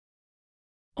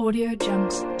Audio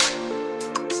Jungle.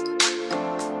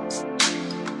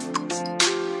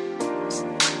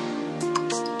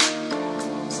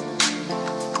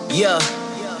 Yeah,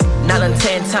 9 and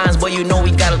 10 times, boy, you know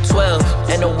we got a 12.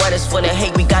 And the world is full of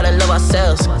hate, we gotta love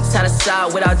ourselves. Side to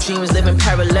side with our dreams, living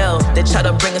parallel. They try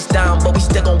to bring us down, but we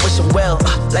still gon' wish them well.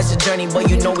 Life's a journey, but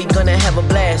you know we gonna have a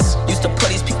blast. Used to put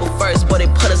these people first, but they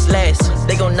put us last.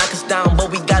 They gon' knock us down, but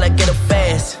we gotta get up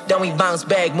fast. Then we bounce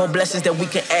back, more blessings than we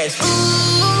can ask.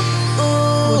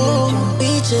 Ooh,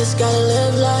 we just gotta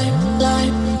live life.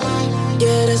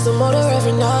 Yeah, that's the motto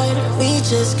every night. We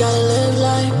just gotta live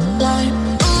life.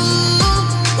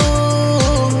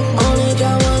 Only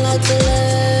got one life to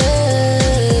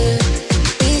live.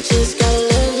 We just gotta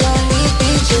live life.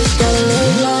 We just gotta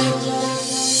live life.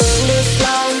 In this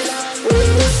life, we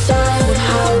decide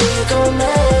how we gon'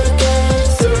 make it.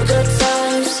 Through good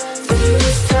times, through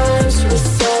these times, we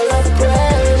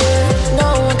celebrate it. No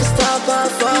one can stop our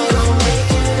fight.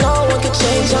 No one can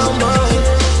change our mind.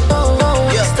 No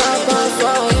one can stop our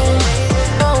fight.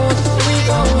 No one, we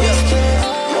gon' make it.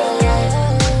 Alright.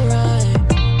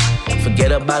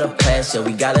 Forget about the past, yeah,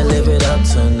 we gotta live it up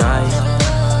tonight.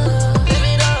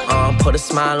 Put a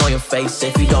smile on your face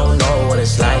if you don't know what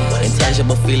it's like.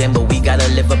 Intangible feeling, but we gotta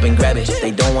live up and grab it. They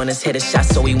don't want us hit a shot,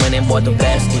 so we went and bought the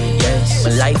basket, yes.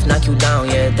 When life knock you down,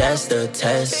 yeah, that's the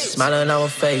test. Smile on our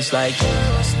face like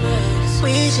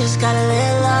we just gotta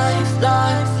live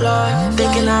life.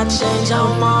 Thinking I'll change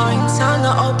our mind. Time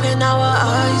to open our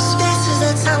eyes. This is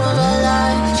the time of our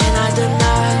life. Can I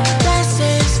deny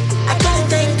blessings? I gotta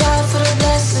thank God for the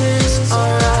blessings.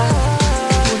 Alright.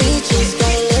 We just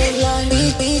gotta live life.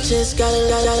 We just gotta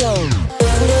live.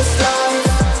 In this life,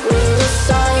 we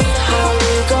decide how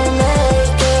we gon'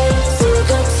 make it. Through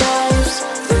good times,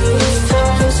 through these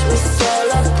times, we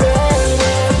celebrate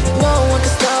it. No one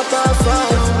can stop our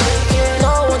fight.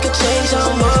 No one can change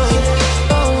our mind.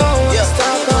 No one can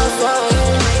stop our fight.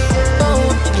 No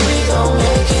one, we gon'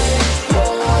 make it.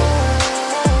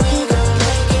 We gon'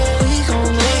 make it. We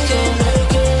gon' make it.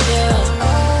 Yeah.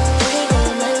 We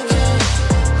gon' make it.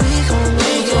 We gon'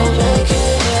 make it.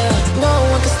 Yeah. No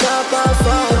one can stop our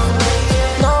fight.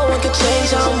 No one can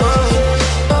change our mind.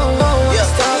 No one can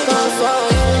stop our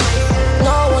fight.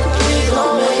 No one, we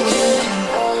gon' make it.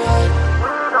 Alright.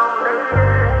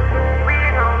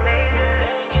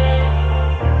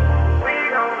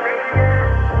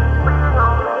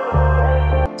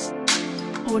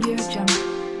 Audio Jungle.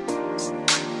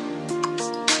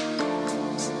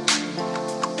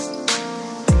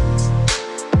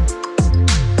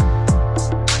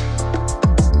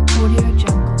 Audio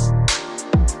Jungle.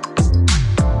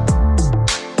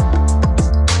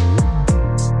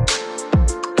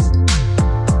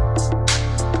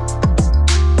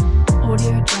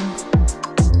 Audio Jungle.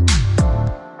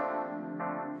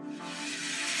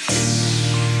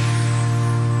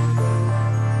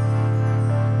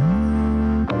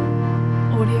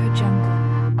 Audio Jungle. Audio Jungle.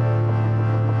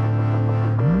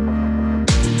 Audio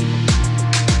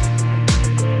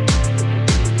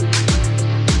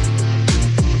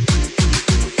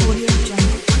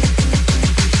Jungle.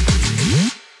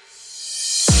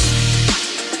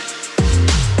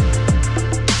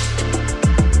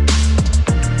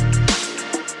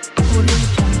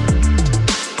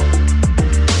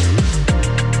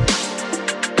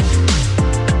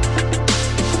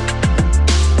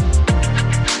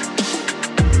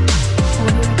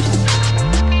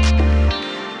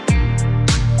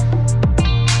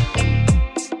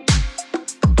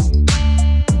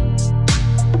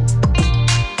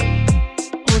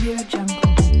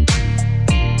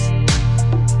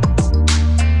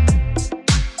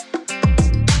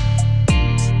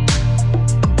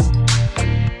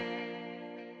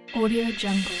 Audio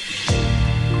Jungle. Audio Jungle. Audio Jungle.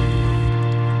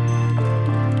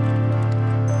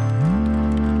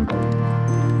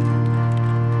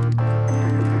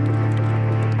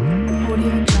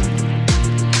 Audio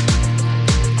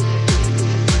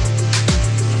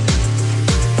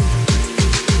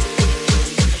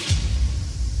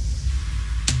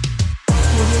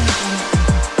Jungle.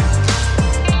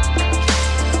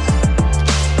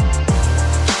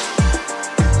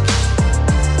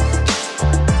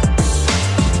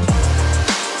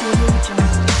 Audio Jungle.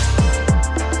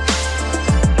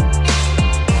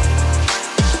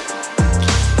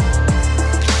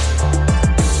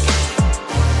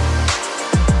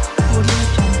 Audio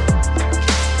Jungle.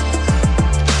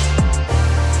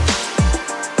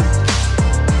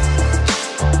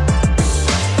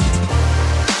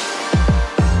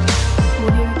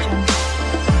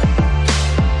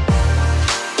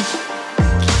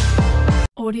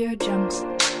 Audio Jungle.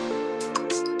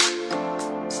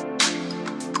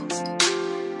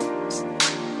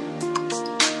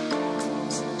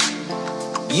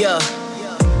 Yeah.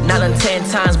 9 and 10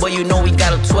 times, boy, you know we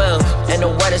got a 12. And the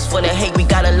world is full of hate, we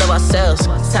gotta love ourselves.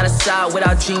 Side to side with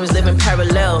our dreams, living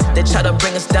parallel. They try to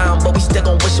bring us down, but we still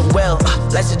gon' wish them well.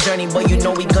 Life's a journey, but you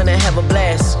know we gonna have a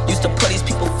blast. Used to put these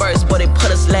people first, but they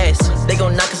put us last. They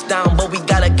gon' knock us down, but we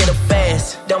gotta get up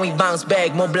fast. Then we bounce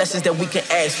back, more blessings than we can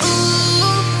ask.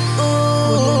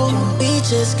 Ooh, we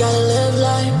just gotta live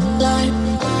life.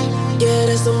 Yeah,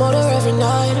 that's the motto every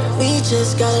night. We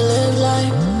just gotta live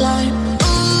life.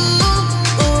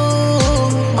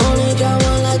 Only got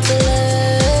one life to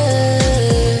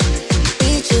live.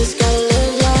 We just gotta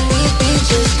live life. We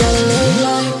just gotta live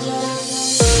life.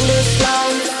 In this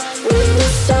life, we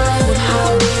decide how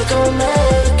we gon'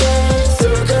 make it.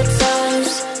 Through good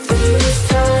times, through these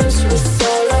times, we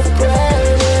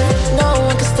celebrate it. No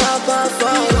one can stop our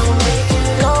fight.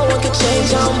 No one can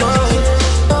change our mind.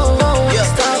 No one can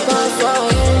stop our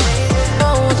fight. No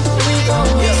one, we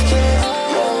gon' risk it.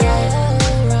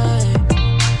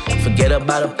 Forget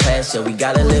about the past, yeah, we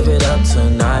gotta live it up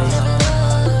tonight.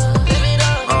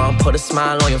 Put a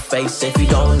smile on your face if you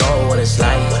don't know what it's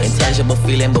like. Intangible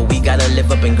feeling, but we gotta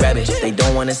live up and grab it. They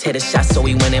don't want us hit a shot, so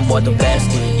we went and bought the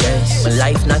basket, yes. When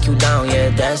life knock you down, yeah,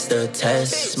 that's the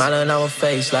test. Smile on our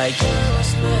face like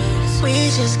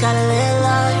we just gotta live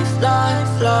life.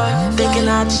 Thinking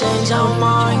I change our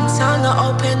mind. Time to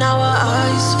open our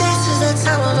eyes. This is the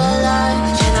time of our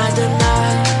life. Can I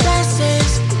deny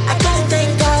blessings? I gotta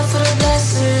thank God for the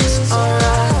blessings.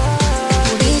 Alright,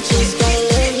 we just gotta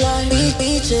live life.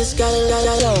 We just gotta live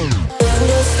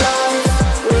this life.